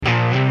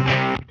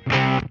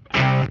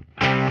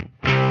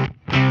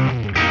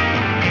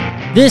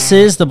This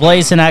is the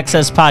Blaisin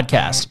Access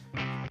Podcast,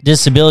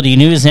 disability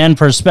news and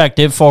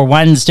perspective for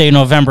Wednesday,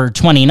 November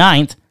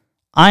 29th.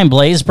 I'm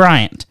Blaise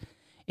Bryant.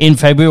 In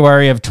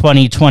February of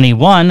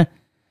 2021,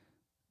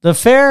 the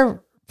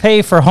fair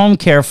pay for home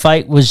care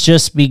fight was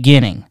just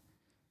beginning.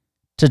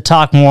 To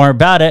talk more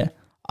about it,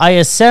 I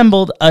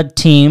assembled a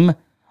team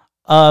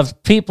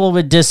of people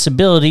with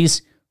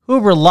disabilities who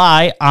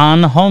rely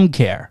on home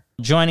care.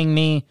 Joining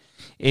me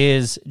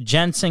is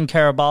Jensen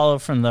Caraballo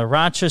from the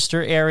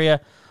Rochester area,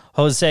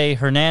 Jose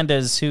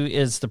Hernandez, who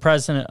is the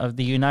president of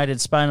the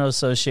United Spinal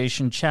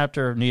Association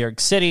chapter of New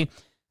York City.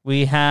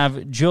 We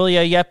have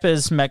Julia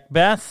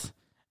Yepes-Macbeth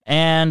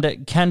and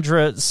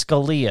Kendra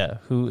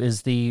Scalia, who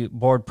is the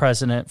board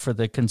president for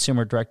the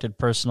Consumer Directed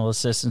Personal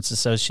Assistance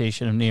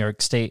Association of New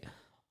York State.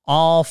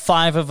 All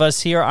five of us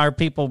here are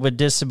people with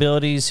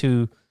disabilities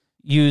who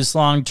use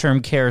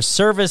long-term care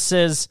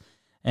services,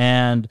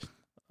 and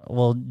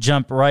we'll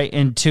jump right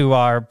into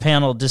our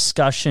panel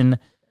discussion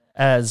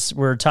as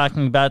we're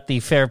talking about the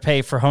Fair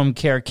Pay for Home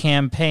Care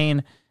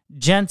campaign.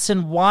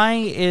 Jensen, why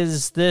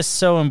is this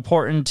so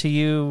important to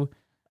you,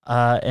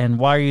 and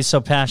why are you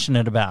so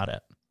passionate about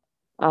it?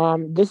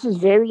 This is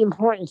very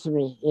important to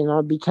me,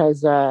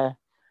 because I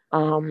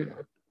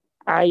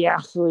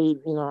actually,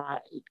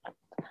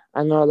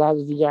 I know a lot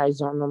of you guys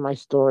don't know my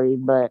story,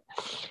 but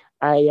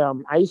I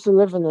used to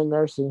live in a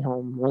nursing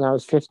home when I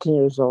was 15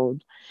 years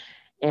old.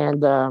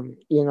 And,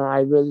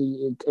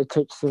 it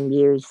took some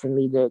years for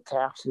me to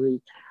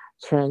actually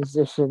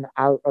transition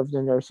out of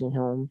the nursing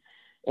home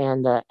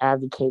and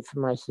advocate for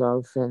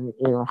myself and,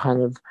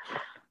 kind of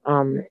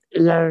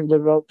learn the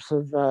ropes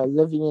of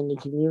living in the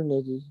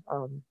community.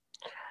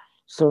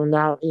 So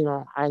now,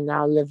 I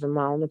now live in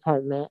my own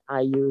apartment. I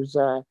use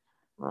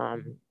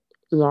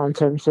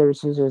long-term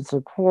services and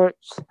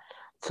supports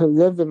to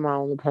live in my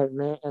own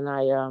apartment.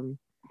 And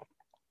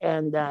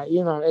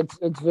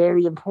it's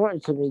very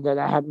important to me that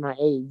I have my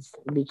aids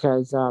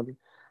because,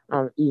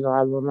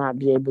 I will not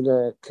be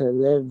able to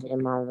live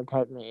in my own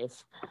apartment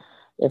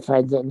if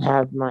I didn't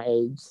have my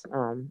aids.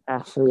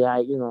 Actually,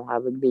 I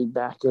would be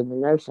back in the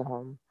nursing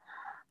home.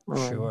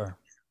 Sure.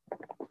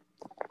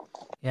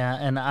 Yeah,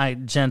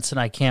 and Jensen,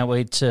 I can't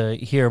wait to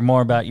hear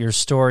more about your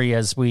story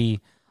as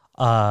we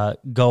go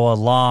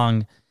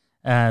along,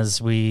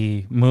 as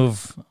we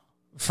move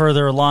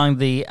further along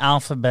the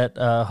alphabet.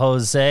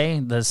 Jose,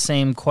 the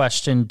same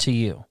question to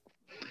you.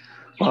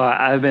 Well,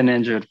 I've been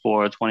injured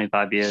for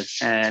 25 years,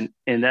 and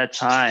in that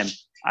time,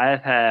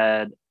 I've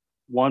had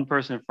one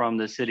person from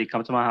the city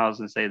come to my house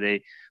and say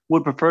they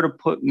would prefer to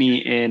put me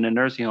in a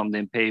nursing home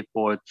than pay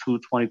for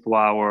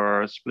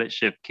 24-hour split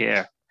shift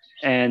care.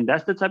 And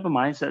that's the type of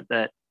mindset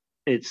that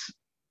it's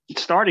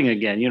starting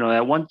again.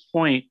 At one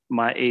point,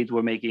 my aides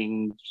were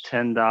making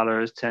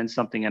 $10, 10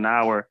 something an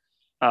hour,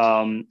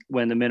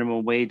 when the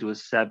minimum wage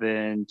was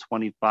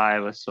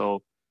 $7.25 or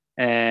so.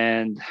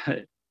 And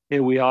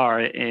here we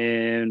are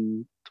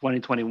in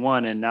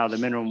 2021, and now the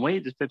minimum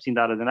wage is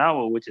 $15 an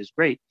hour, which is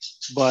great.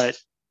 But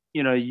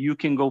you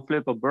can go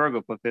flip a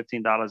burger for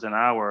 $15 an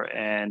hour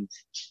and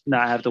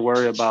not have to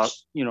worry about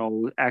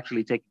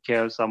actually taking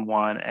care of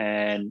someone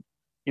and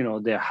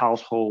their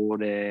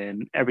household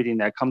and everything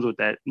that comes with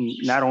that.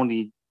 Not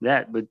only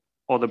that, but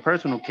all the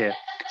personal care.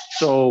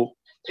 So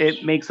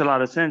it makes a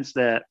lot of sense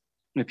that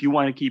if you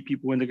want to keep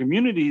people in the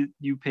community,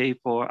 you pay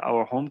for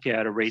our home care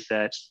at a rate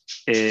that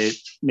it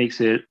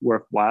makes it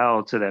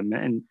worthwhile to them.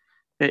 And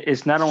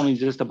it's not only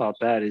just about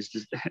that. It's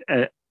just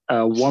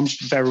a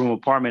one-bedroom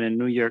apartment in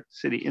New York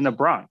City, in the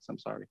Bronx,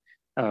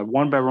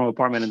 one-bedroom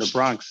apartment in the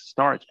Bronx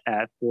starts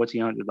at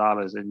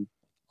 $1,400. And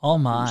oh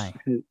my,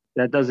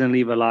 that doesn't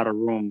leave a lot of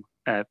room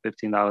at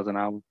 $15 an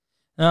hour.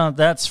 No,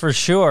 that's for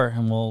sure.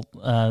 And we'll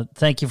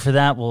thank you for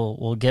that.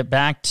 We'll get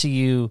back to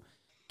you.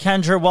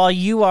 Kendra, while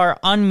you are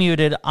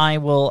unmuted, I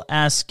will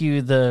ask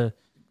you the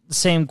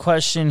same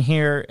question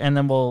here, and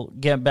then we'll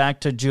get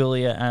back to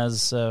Julia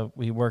as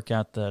we work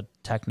out the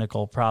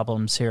technical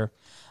problems here.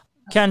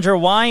 Kendra,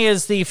 why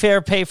is the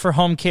Fair Pay for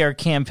Home Care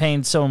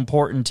campaign so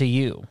important to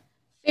you?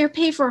 Fair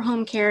pay for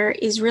home care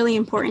is really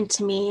important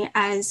to me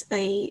as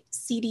a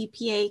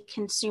CDPA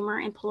consumer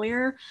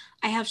employer.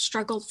 I have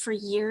struggled for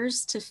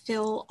years to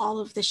fill all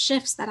of the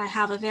shifts that I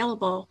have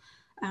available.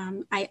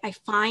 I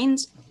find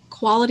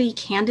quality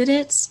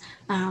candidates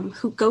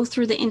who go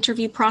through the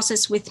interview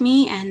process with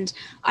me, and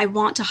I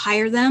want to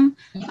hire them,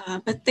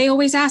 but they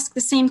always ask the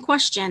same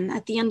question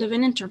at the end of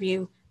an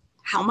interview: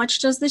 how much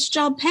does this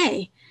job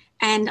pay?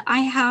 And I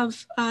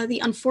have the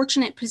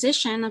unfortunate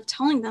position of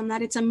telling them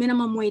that it's a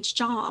minimum wage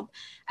job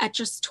at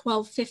just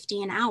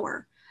 $12.50 an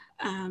hour.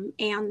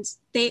 And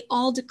they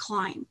all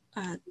decline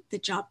the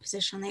job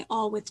position. They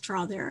all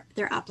withdraw their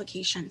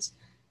applications.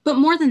 But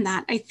more than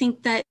that, I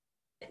think that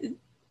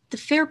the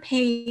Fair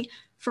Pay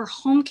for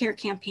Home Care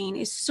campaign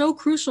is so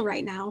crucial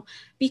right now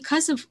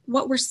because of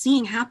what we're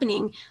seeing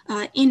happening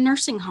in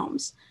nursing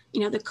homes. The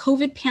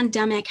COVID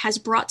pandemic has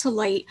brought to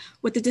light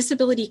what the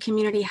disability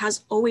community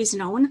has always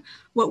known,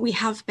 what we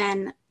have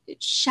been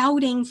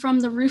shouting from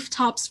the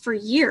rooftops for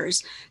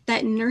years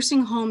that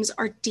nursing homes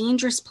are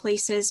dangerous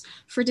places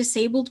for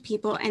disabled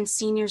people and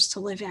seniors to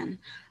live in.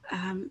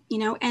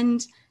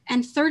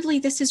 And thirdly,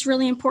 this is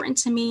really important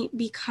to me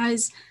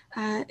because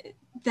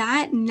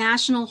that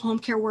national home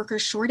care worker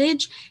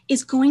shortage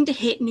is going to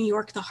hit New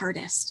York the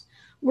hardest.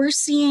 We're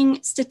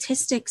seeing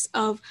statistics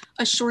of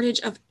a shortage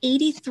of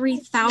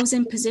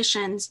 83,000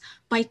 positions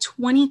by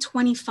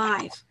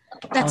 2025.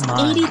 That's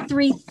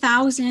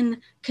 83,000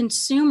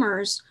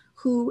 consumers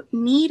who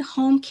need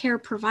home care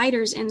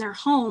providers in their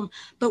home,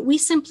 but we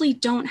simply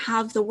don't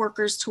have the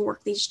workers to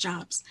work these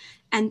jobs.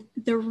 And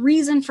the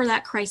reason for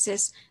that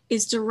crisis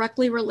is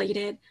directly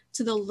related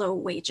to the low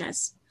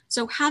wages.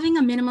 So having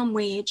a minimum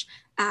wage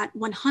at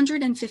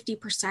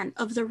 150%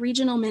 of the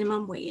regional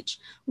minimum wage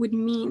would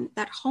mean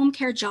that home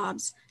care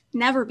jobs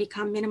never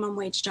become minimum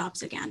wage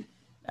jobs again.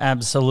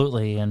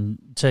 Absolutely. And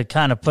to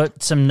kind of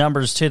put some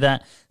numbers to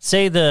that,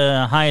 say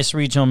the highest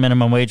regional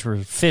minimum wage were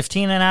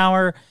 $15 an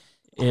hour,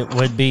 it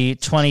would be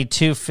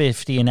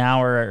 $22.50 an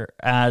hour.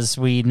 As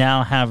we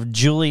now have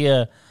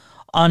Julia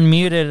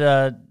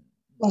unmuted.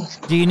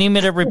 Do you need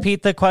me to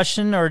repeat the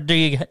question, or do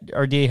you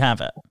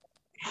have it?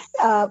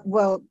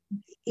 Well,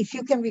 if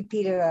you can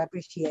repeat it, I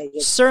appreciate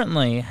it.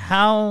 Certainly.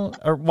 How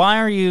or why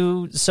are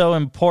you so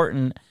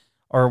important,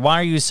 or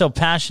why are you so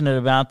passionate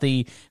about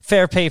the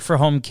Fair Pay for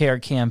Home Care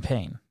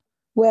campaign?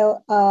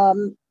 Well,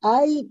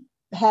 I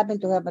happen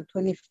to have a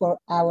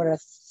 24-hour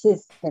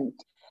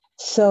assistant.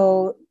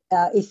 So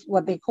it's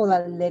what they call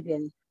a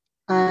live-in.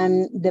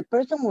 And the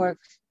person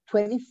works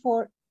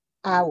 24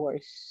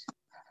 hours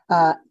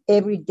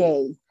every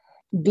day.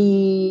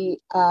 The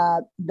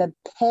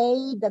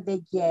pay that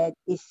they get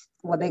is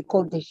what they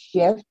call the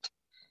shift,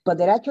 but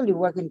they're actually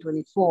working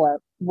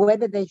 24.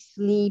 Whether they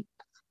sleep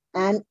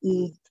and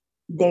eat,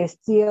 they're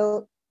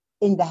still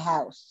in the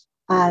house.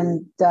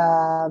 And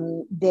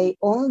they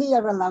only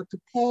are allowed to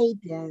pay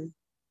them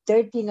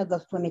 13 of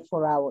those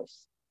 24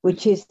 hours,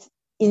 which is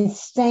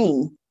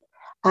insane.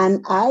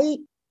 And I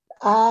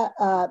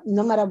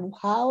no matter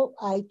how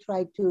I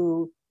try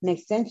to make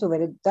sense of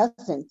it, it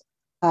doesn't.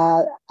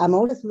 I'm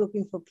always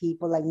looking for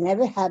people. I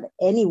never have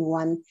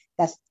anyone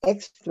that's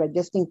extra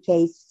just in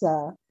case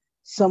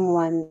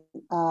someone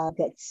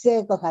gets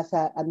sick or has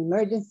an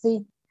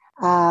emergency.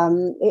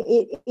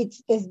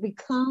 It's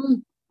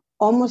become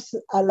almost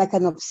like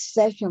an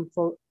obsession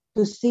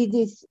to see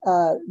these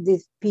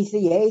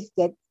PCAs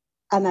get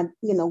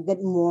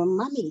more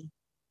money.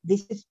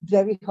 This is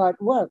very hard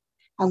work.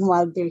 And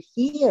while they're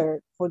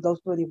here for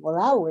those 24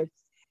 hours,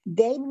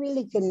 they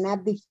really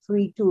cannot be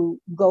free to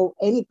go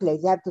any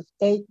place. They have to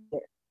stay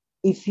there.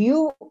 If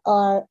you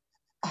are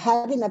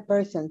having a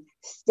person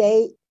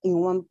stay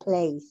in one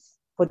place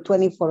for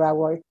 24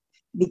 hours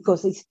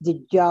because it's the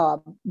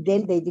job,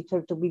 then they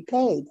deserve to be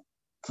paid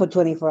for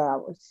 24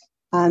 hours.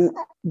 And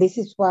this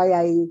is why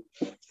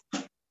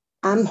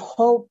I'm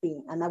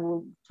hoping, and I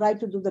will try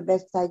to do the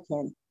best I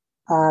can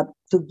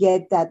to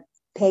get that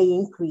pay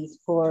increase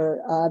for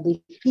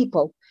these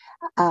people.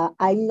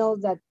 I know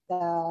that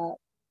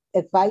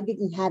if I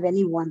didn't have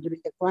anyone during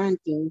the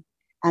quarantine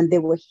and they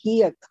were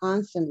here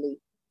constantly,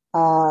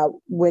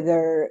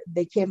 whether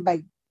they came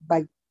by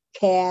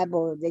cab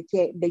or they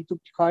took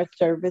car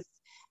service,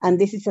 and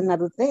this is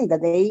another thing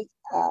that they,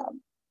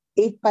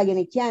 if by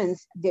any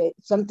chance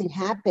something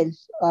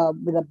happens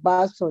with a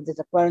bus or there's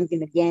a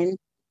quarantine again,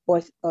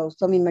 or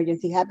some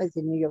emergency happens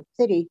in New York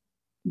City,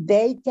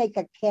 they take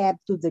a cab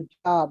to the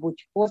job,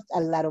 which costs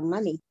a lot of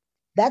money.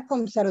 That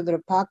comes out of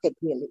their pocket,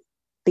 really,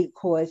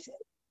 because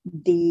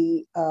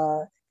the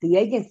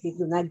agencies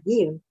do not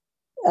give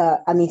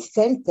an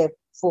incentive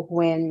for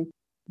when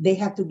they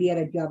have to be at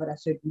a job at a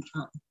certain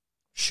time.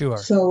 Sure.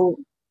 So,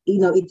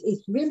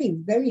 it's really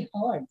very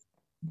hard,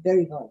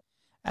 very hard.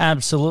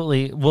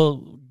 Absolutely.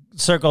 We'll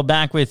circle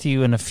back with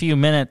you in a few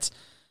minutes.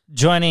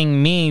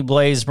 Joining me,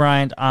 Blaise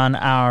Bryant, on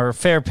our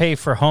Fair Pay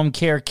for Home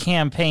Care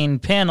campaign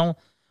panel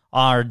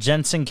are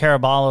Jensen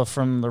Caraballo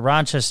from the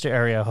Rochester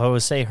area,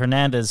 Jose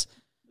Hernandez,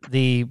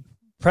 the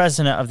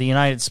president of the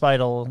United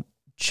Spinal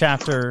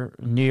Chapter,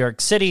 New York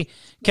City,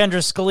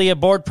 Kendra Scalia,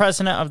 board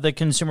president of the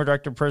Consumer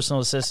Director Personal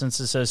Assistance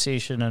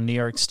Association of New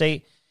York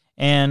State,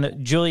 and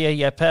Julia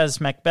Yepes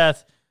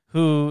Macbeth,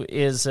 who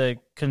is a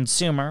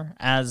consumer,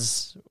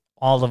 as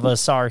all of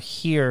us are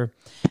here.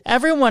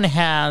 Everyone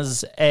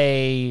has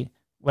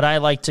what I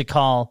like to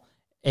call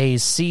a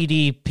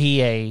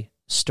CDPA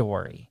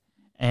story.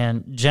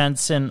 And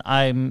Jensen,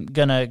 I'm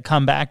going to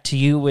come back to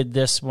you with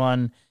this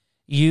one.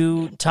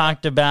 You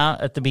talked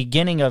about at the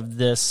beginning of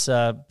this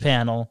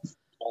panel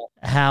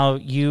how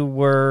you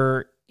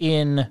were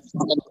in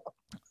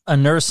a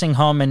nursing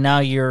home and now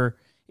you're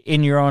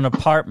in your own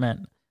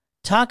apartment.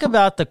 Talk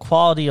about the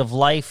quality of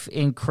life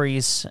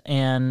increase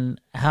and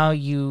how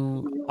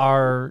you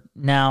are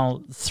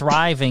now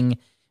thriving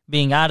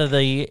being out of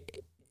the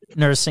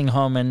nursing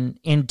home and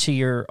into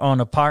your own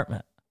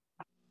apartment.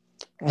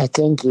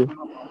 Thank you.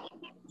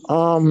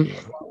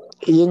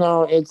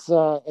 It's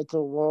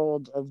a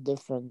world of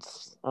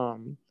difference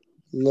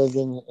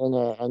living in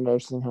a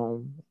nursing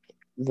home.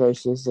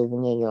 versus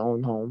living in your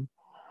own home.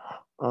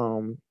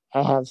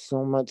 I have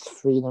so much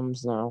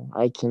freedoms now.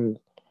 I can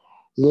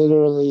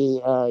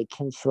literally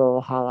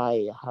control how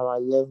I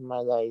live my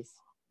life.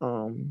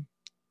 And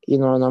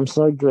I'm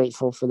so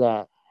grateful for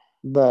that.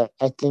 But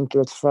I think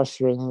what's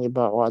frustrating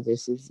about all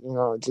this is,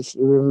 just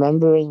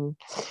remembering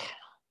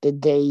the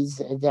days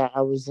that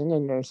I was in a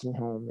nursing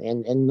home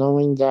and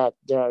knowing that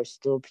there are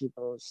still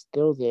people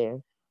still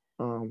there,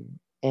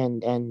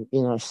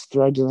 and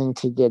struggling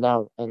to get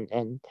out.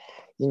 And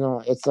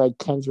it's like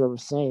Kendra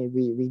was saying,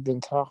 we've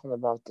been talking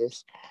about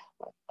this.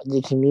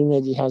 The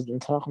community has been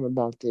talking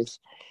about this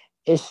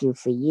issue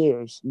for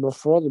years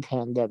before the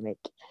pandemic.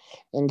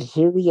 And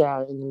here we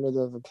are in the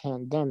middle of a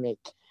pandemic.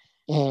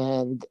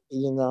 And,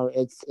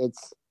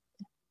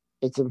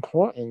 it's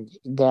important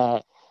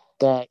that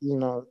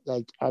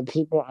like our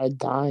people are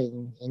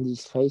dying in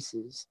these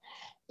places.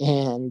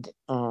 And,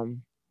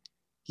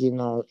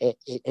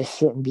 it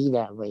shouldn't be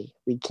that way.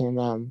 We can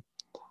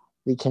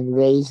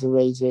raise the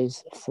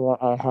wages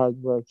for our hard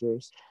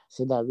workers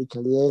so that we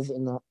can live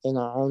in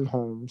our own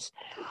homes,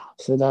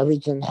 so that we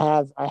can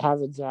I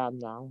have a job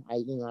now.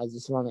 I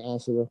just want to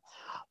answer the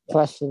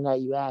question that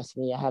you asked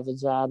me. I have a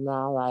job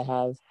now. I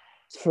have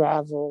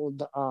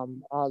traveled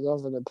all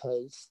over the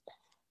place.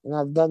 And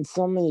I've done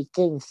so many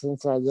things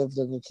since I lived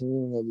in the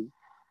community.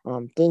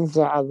 Things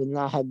that I would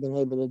not have been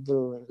able to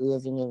do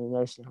living in a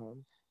nursing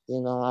home.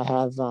 I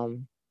have,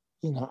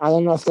 I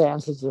don't know if that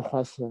answers your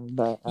question,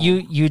 but...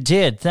 You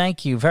did.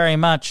 Thank you very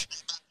much.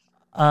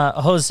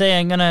 Jose,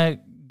 I'm going to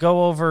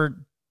go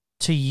over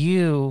to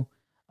you.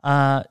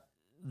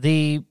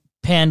 The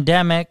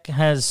pandemic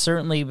has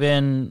certainly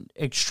been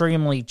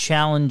extremely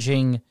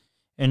challenging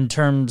in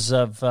terms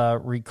of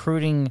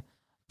recruiting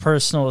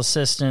personal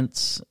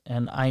assistants,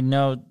 and I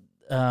know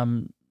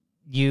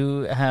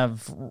you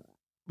have,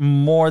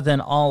 more than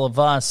all of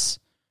us,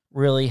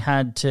 really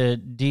had to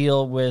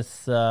deal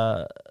with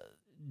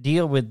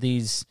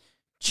these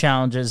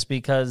challenges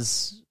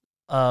because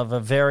of a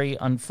very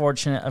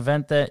unfortunate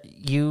event that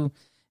you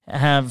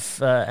have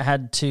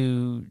had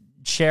to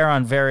share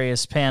on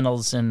various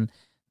panels and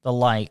the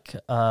like.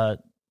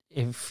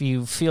 If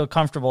you feel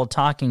comfortable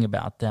talking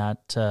about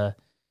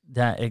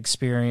that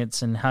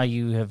experience and how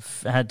you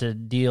have had to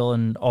deal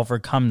and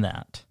overcome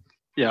that.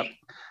 Yeah,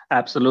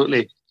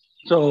 absolutely.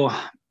 So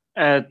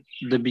at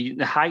the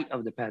height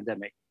of the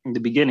pandemic, in the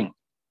beginning,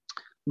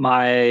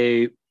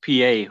 my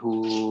PA,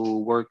 who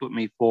worked with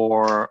me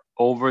for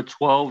over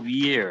 12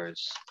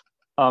 years,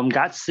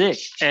 got sick,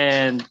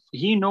 and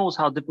he knows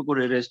how difficult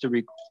it is to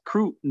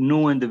recruit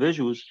new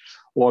individuals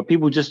or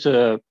people just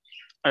to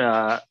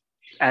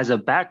as a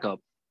backup.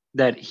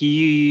 That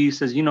he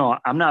says,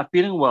 I'm not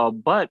feeling well,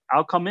 but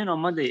I'll come in on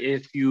Monday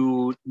if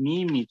you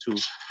need me to.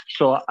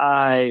 So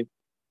I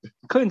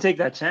couldn't take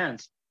that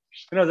chance.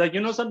 And I was like,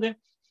 something?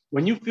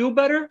 When you feel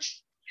better,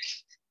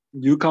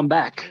 you come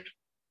back.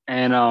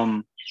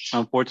 And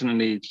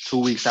unfortunately, 2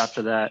 weeks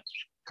after that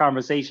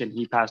conversation,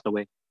 he passed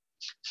away.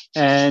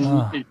 And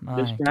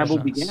the scramble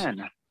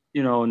began.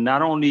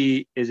 Not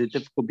only is it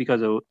difficult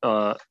because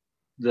of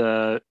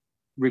the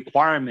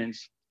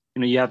requirements,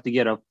 you have to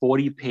get a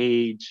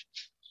 40-page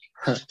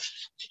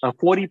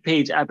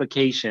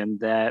application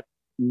that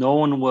no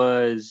one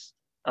was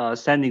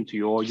sending to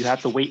you, or you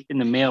have to wait in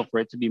the mail for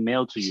it to be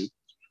mailed to you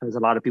because a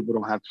lot of people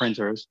don't have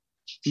printers.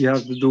 You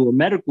have to do a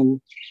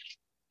medical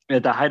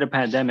at the height of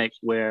pandemic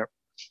where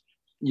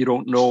you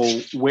don't know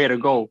where to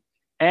go,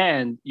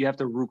 and you have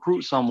to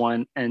recruit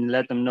someone and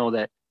let them know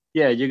that,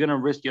 yeah, you're going to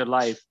risk your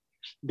life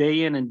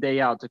day in and day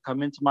out to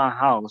come into my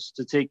house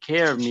to take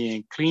care of me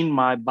and clean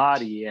my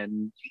body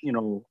and,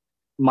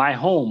 my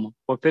home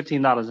for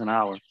 $15 an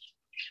hour.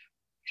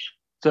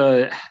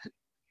 So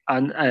I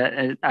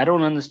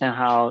don't understand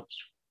how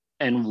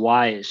and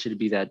why it should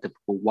be that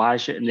difficult. Why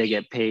shouldn't they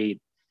get paid,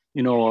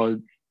 a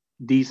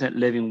decent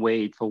living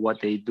wage for what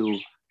they do?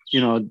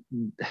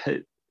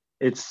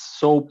 It's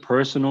so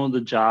personal, the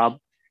job.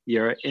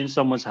 You're in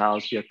someone's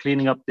house, you're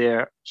cleaning up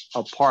their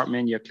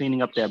apartment, you're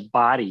cleaning up their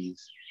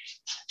bodies,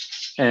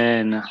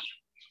 and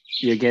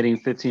you're getting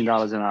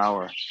 $15 an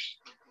hour.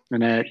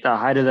 And at the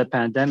height of the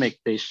pandemic,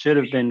 they should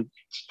have been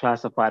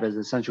classified as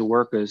essential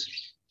workers,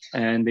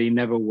 and they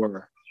never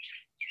were.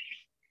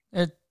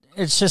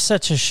 It's just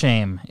such a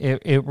shame.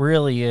 It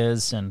really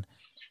is. And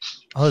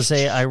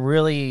Jose, I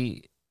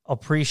really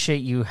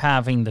appreciate you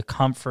having the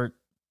comfort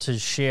to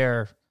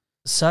share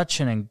such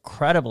an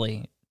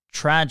incredibly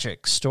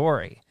tragic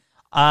story.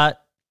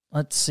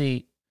 Let's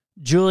see.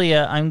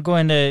 Julia, I'm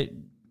going to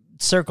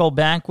circle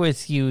back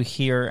with you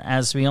here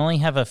as we only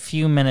have a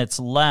few minutes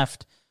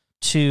left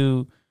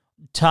to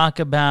talk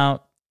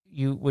about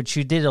which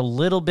you did a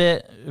little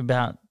bit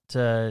about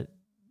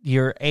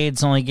your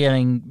aides only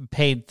getting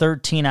paid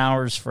 13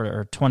 hours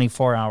for a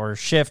 24-hour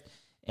shift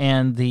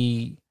and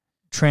the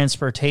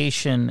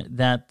transportation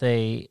that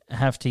they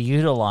have to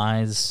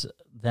utilize,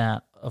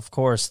 that, of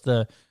course,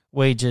 the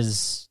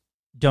wages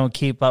don't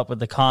keep up with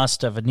the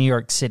cost of a New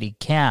York City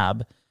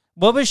cab.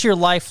 What was your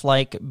life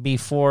like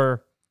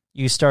before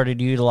you started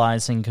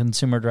utilizing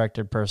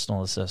consumer-directed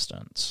personal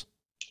assistance?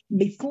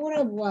 before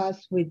I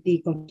was with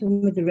the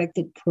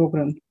consumer-directed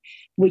program,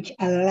 which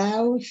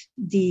allows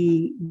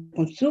the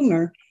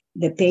consumer,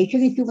 the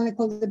patient, if you want to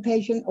call it the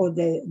patient, or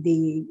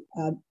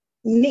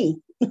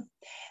me,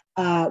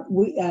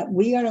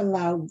 we are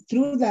allowed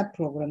through that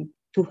program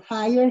to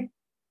hire,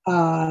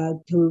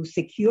 to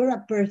secure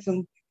a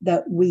person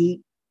that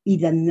we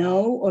either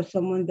know or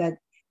someone that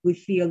we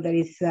feel that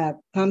is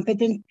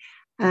competent,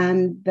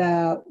 and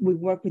we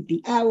work with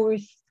the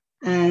hours,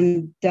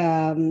 and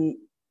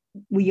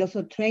we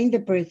also train the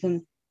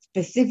person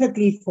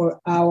specifically for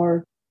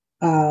our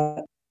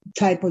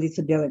type of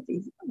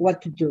disability,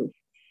 what to do.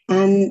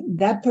 And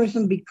that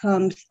person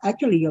becomes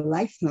actually your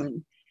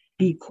lifeline,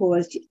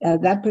 because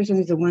that person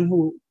is the one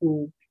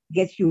who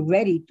gets you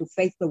ready to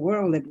face the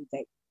world every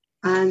day.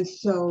 And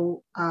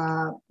so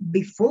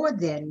before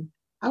then,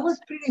 I was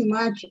pretty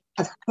much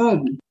at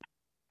home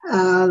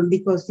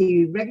because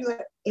the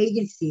regular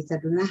agencies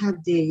that do not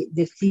have the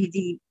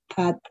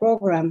CDPAD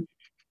program,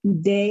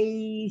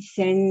 they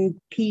send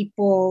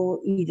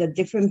people, either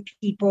different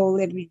people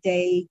every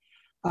day.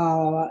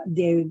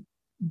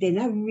 They're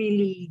not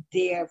really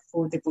there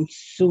for the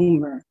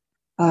consumer.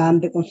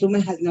 The consumer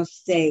has no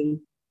say.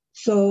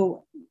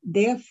 So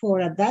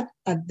therefore, at that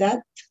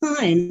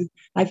time,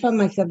 I found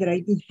myself that I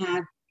didn't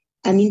have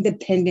an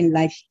independent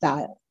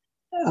lifestyle,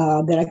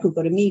 that I could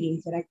go to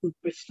meetings, that I could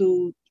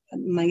pursue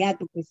my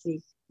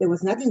advocacy. There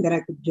was nothing that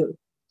I could do.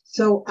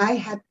 So I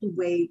had to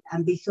wait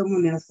and be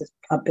someone else's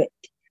puppet.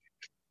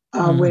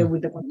 Where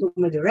with the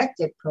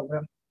consumer-directed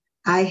program,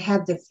 I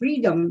have the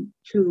freedom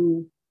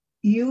to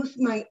use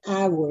my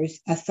hours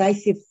as I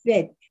see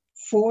fit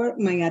for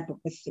my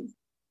advocacy.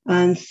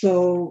 And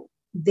so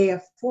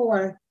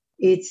therefore,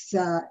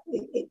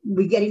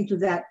 we get into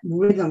that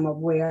rhythm of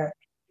where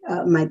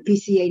my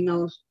PCA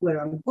knows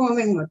where I'm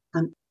going, what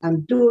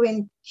I'm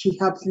doing. She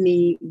helps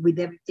me with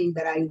everything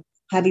that I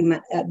have in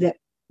my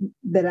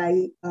that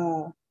I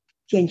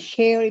can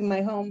share in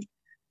my home,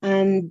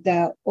 and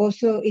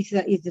also it's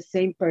the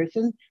same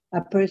person,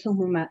 a person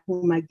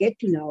whom I get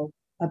to know,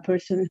 a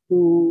person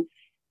who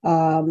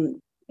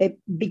it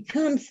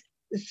becomes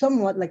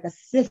somewhat like a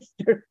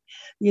sister,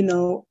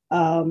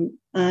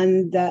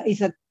 and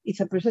it's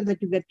a person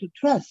that you get to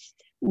trust.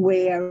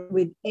 Where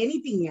with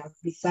anything else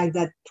besides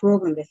that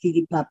program, the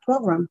CDPAP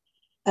program,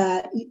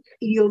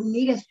 you'll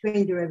meet a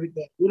stranger every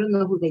day. You don't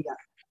know who they are.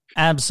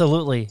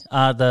 Absolutely.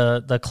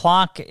 The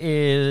clock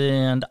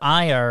and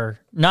I are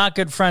not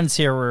good friends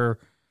here. We're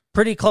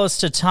pretty close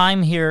to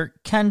time here.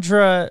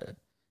 Kendra,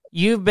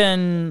 you've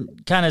been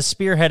kind of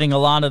spearheading a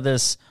lot of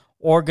this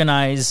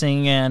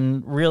organizing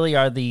and really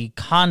are the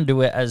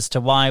conduit as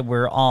to why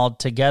we're all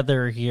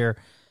together here.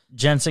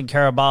 Jensen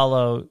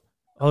Caraballo,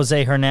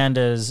 Jose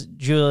Hernandez,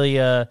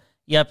 Julia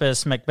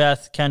Yepes,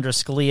 Macbeth, Kendra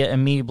Scalia,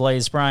 and me,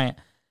 Blaise Bryant.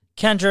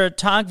 Kendra,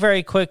 talk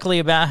very quickly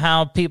about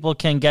how people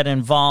can get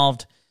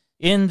involved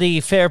in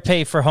the Fair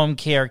Pay for Home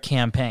Care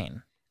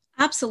campaign.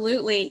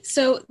 Absolutely.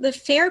 So the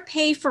Fair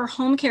Pay for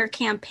Home Care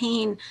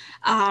campaign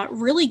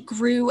really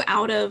grew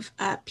out of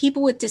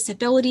people with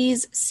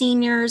disabilities,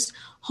 seniors,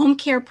 home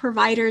care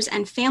providers,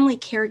 and family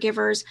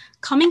caregivers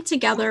coming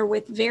together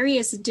with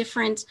various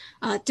different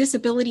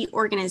disability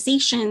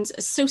organizations,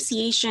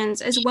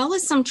 associations, as well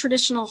as some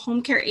traditional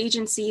home care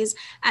agencies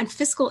and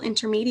fiscal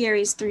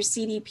intermediaries through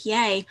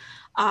CDPA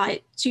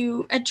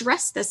to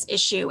address this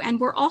issue. And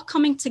we're all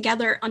coming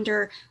together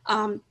under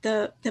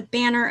the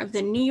banner of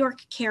the New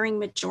York Caring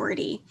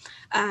Majority.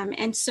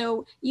 And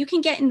so you can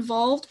get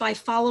involved by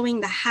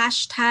following the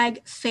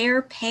hashtag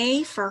Fair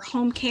Pay for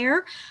Home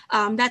Care.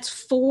 That's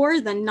 4,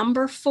 the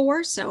number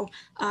 4. So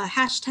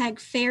hashtag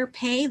Fair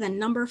Pay, the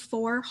number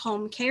 4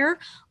 Home Care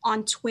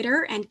on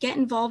Twitter, and get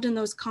involved in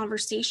those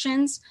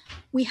conversations.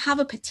 We have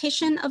a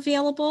petition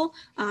available.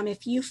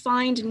 If you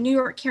find New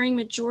York Caring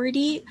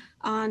Majority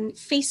on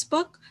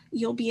Facebook,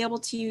 you'll be able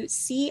to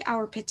see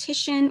our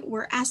petition.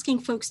 We're asking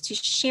folks to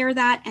share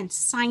that and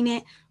sign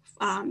it.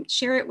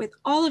 Share it with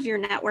all of your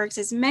networks,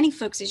 as many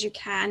folks as you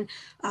can.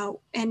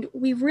 And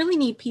we really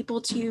need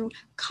people to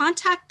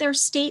contact their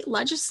state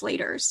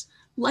legislators.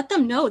 Let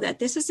them know that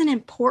this is an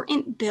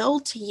important bill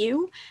to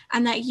you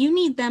and that you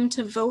need them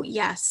to vote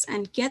yes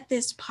and get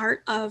this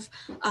part of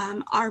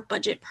our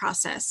budget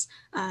process.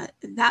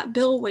 That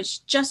bill was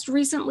just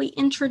recently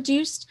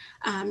introduced.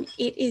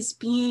 It is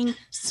being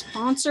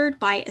sponsored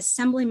by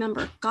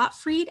Assemblymember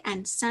Gottfried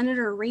and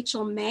Senator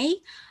Rachel May.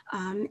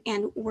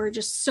 And we're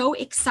just so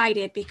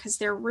excited because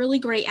they're really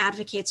great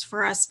advocates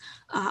for us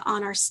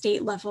on our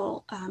state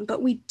level.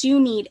 But we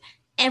do need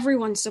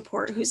everyone's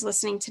support who's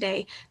listening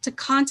today to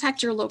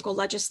contact your local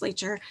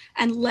legislature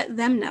and let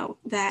them know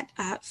that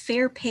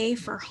fair pay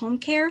for home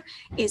care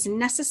is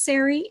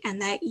necessary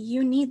and that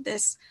you need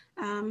this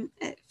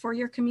for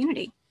your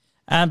community.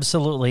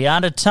 Absolutely.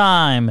 Out of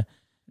time.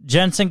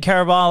 Jensen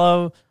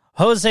Caraballo,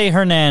 Jose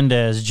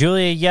Hernandez,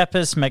 Julia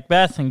Yepes,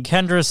 Macbeth, and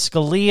Kendra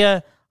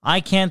Scalia. I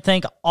can't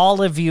thank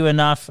all of you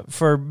enough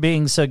for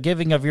being so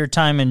giving of your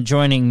time and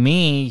joining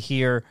me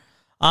here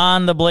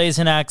on the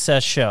Blaisin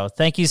Access Show.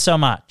 Thank you so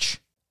much.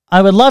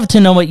 I would love to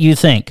know what you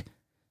think.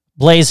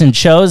 Blaisin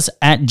shows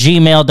at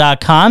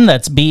gmail.com.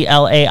 That's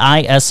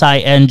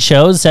BLAISIN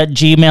shows at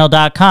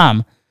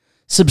gmail.com.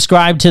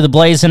 Subscribe to the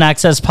Blaisin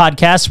Access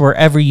podcast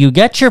wherever you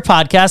get your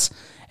podcasts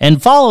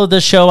and follow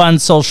the show on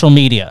social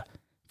media,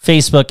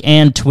 Facebook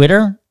and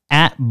Twitter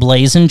at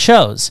Blaisin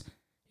shows.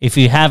 If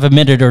you have a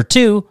minute or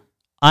two,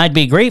 I'd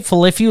be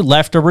grateful if you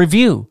left a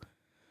review.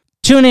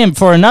 Tune in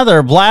for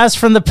another blast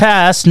from the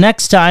past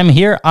next time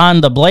here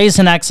on the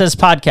Blaisin Access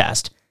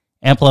podcast,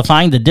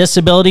 amplifying the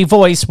disability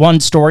voice one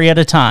story at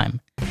a time.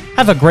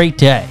 Have a great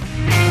day.